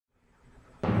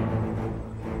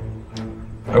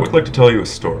I would like to tell you a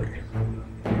story.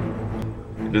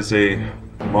 It is a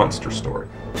monster story.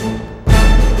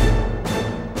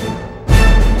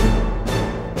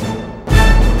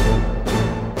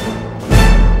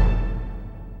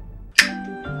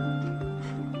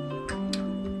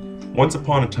 Once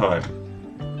upon a time,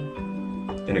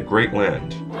 in a great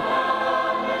land,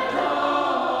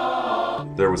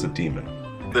 there was a demon.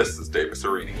 This is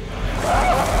Aurini.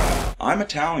 I'm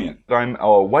Italian. I'm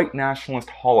a white nationalist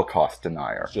Holocaust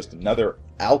denier. Just another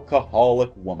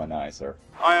alcoholic womanizer.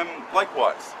 I am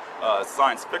likewise a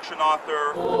science fiction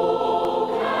author.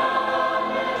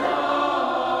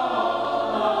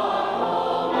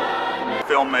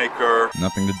 Filmmaker.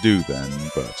 Nothing to do then,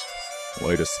 but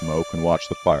light a smoke and watch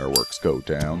the fireworks go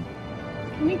down.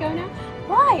 Can we go now?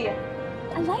 Why?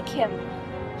 I like him.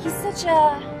 He's such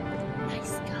a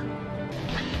nice guy.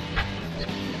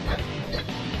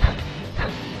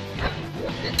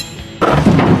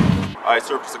 I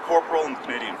served as a corporal in the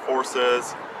Canadian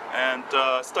Forces and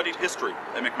studied history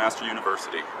at McMaster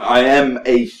University. I am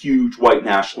a huge white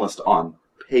nationalist on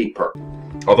paper.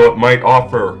 Although it might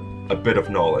offer a bit of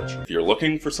knowledge. If you're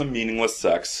looking for some meaningless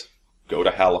sex, go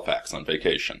to Halifax on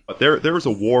vacation. But there's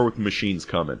a war with machines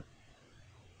coming.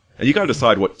 And you gotta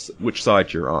decide which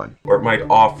side you're on. Or it might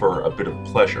offer a bit of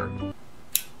pleasure.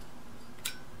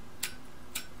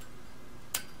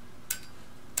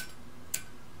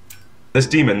 This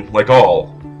demon, like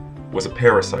all, was a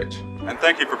parasite. And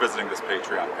thank you for visiting this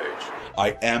Patreon page.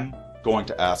 I am going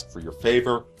to ask for your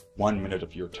favor, 1 minute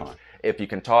of your time. If you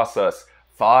can toss us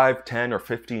 5, 10, or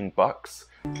 15 bucks.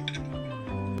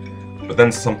 But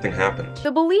then something happened.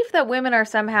 The belief that women are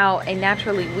somehow a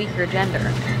naturally weaker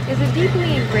gender is a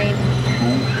deeply ingrained...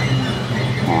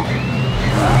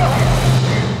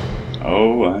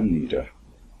 Oh, Anita.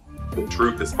 The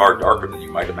truth is far darker than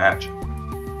you might imagine.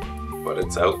 But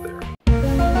it's out there.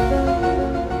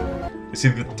 You see,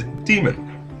 the demon,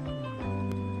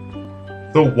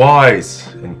 though wise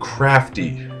and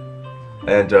crafty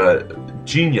and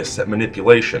genius at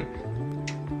manipulation,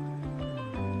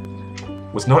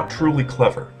 was not truly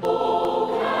clever.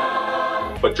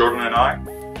 But Jordan and I,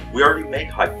 we already make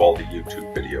high-quality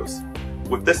YouTube videos.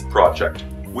 With this project,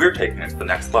 we're taking it to the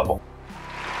next level.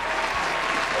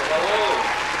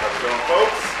 How's it going,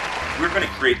 folks? We're going to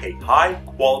create a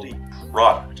high-quality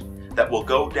product that will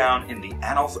go down in the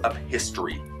annals of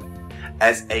history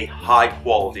as a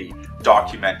high-quality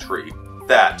documentary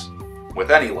that, with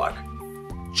any luck,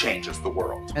 changes the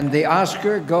world. And the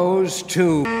Oscar goes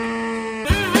to...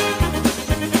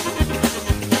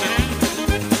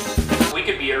 We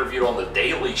could be interviewed on The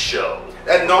Daily Show.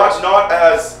 And not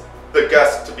as the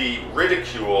guest to be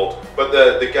ridiculed, but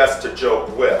the guest to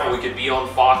joke with. We could be on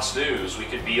Fox News. We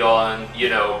could be on,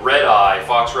 Red Eye,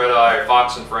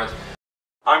 Fox and Friends.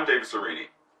 I'm Aurini,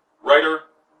 writer,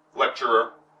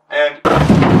 lecturer, and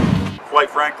quite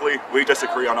frankly, we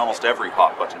disagree on almost every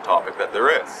hot-button topic that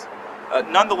there is.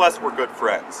 Nonetheless, we're good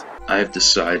friends. I have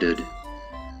decided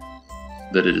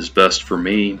that it is best for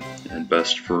me and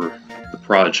best for the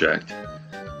project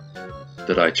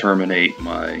that I terminate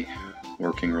my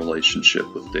working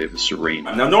relationship with Aurini.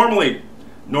 Now,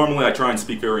 normally I try and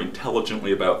speak very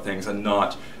intelligently about things and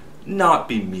not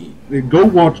be mean. Go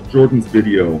watch Jordan's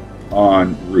video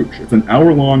on Rooch. It's an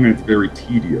hour long and it's very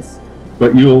tedious,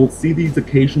 but you'll see these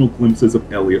occasional glimpses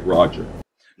of Elliot Rodger.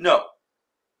 No,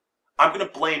 I'm gonna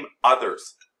blame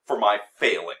others for my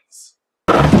failings.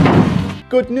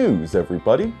 Good news,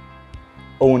 everybody.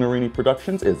 Aurini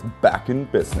Productions is back in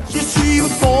business.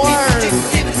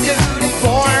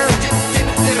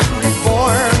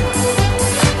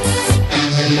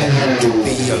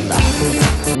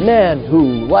 Men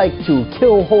who like to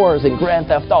kill whores in Grand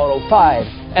Theft Auto 5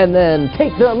 and then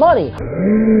take their money.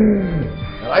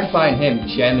 I find him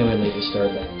genuinely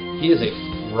disturbing. He is a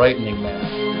frightening man.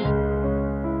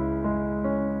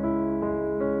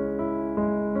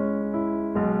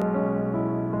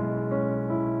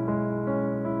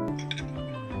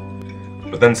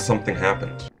 But then something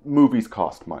happened. Movies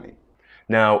cost money.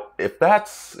 Now, if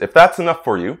that's enough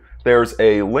for you, there's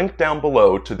a link down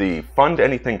below to the Fund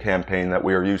Anything campaign that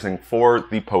we are using for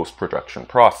the post-production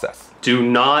process. Do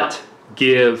not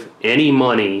give any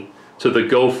money to the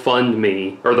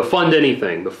GoFundMe, or the Fund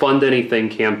Anything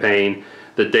campaign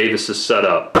that Davis has set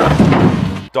up.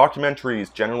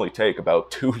 Documentaries generally take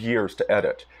about 2 years to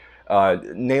edit.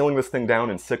 Nailing this thing down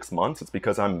in 6 months, it's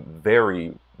because I'm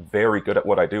very, very good at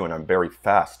what I do and I'm very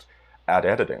fast at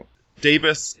editing.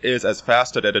 Davis is as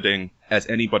fast at editing as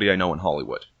anybody I know in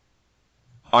Hollywood.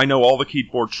 I know all the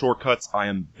keyboard shortcuts. I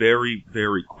am very,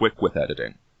 very quick with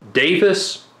editing.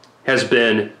 Davis has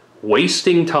been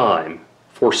wasting time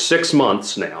for 6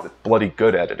 months now. Bloody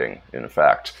good editing, in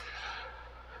fact.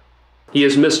 He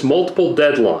has missed multiple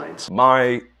deadlines.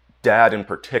 My dad in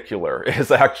particular is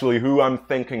actually who I'm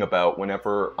thinking about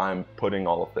whenever I'm putting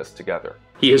all of this together.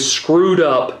 He has screwed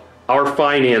up our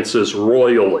finances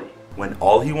royally. When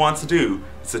all he wants to do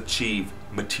is achieve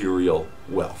material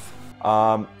wealth.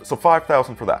 So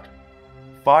 5,000 for that.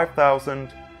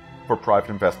 5,000 for private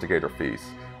investigator fees.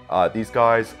 These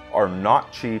guys are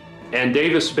not cheap. And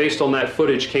Davis, based on that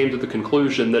footage, came to the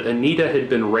conclusion that Anita had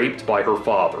been raped by her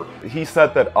father. He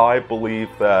said that I believe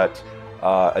that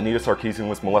Anita Sarkeesian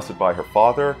was molested by her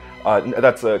father.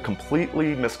 That's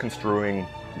completely misconstruing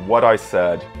what I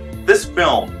said. This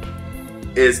film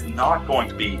is not going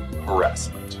to be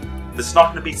harassment. This is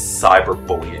not going to be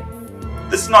cyberbullying.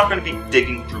 This is not going to be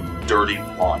digging through dirty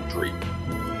laundry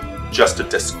just to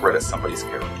discredit somebody's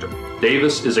character.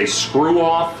 Davis is a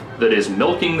screw-off that is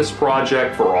milking this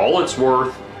project for all it's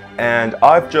worth. And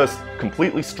I've just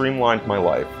completely streamlined my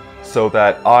life so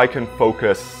that I can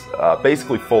focus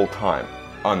basically full-time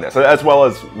on this, as well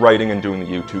as writing and doing the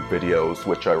YouTube videos,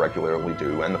 which I regularly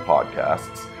do, and the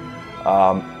podcasts.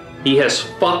 He has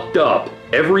fucked up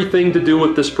everything to do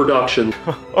with this production.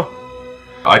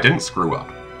 I didn't screw up.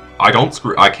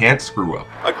 I can't screw up.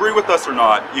 Agree with us or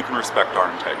not, you can respect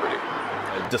our integrity.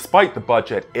 Despite the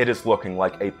budget, it is looking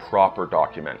like a proper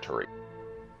documentary.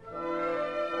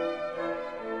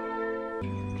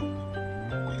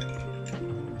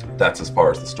 That's as far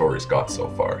as the story's got so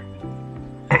far.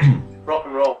 Rock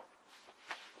and roll.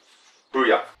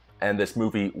 Booyah. And this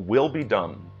movie will be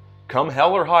done. Come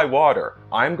hell or high water,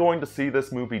 I'm going to see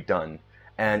this movie done.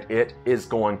 And it is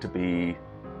going to be,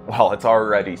 well, it's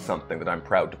already something that I'm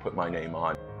proud to put my name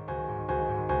on.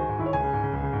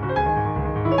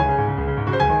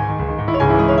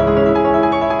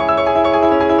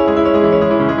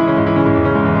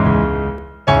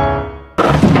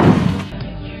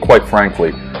 Quite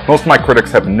frankly, most of my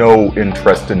critics have no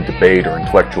interest in debate or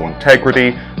intellectual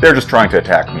integrity. They're just trying to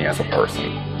attack me as a person.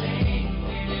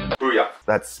 Booyah.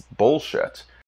 That's bullshit.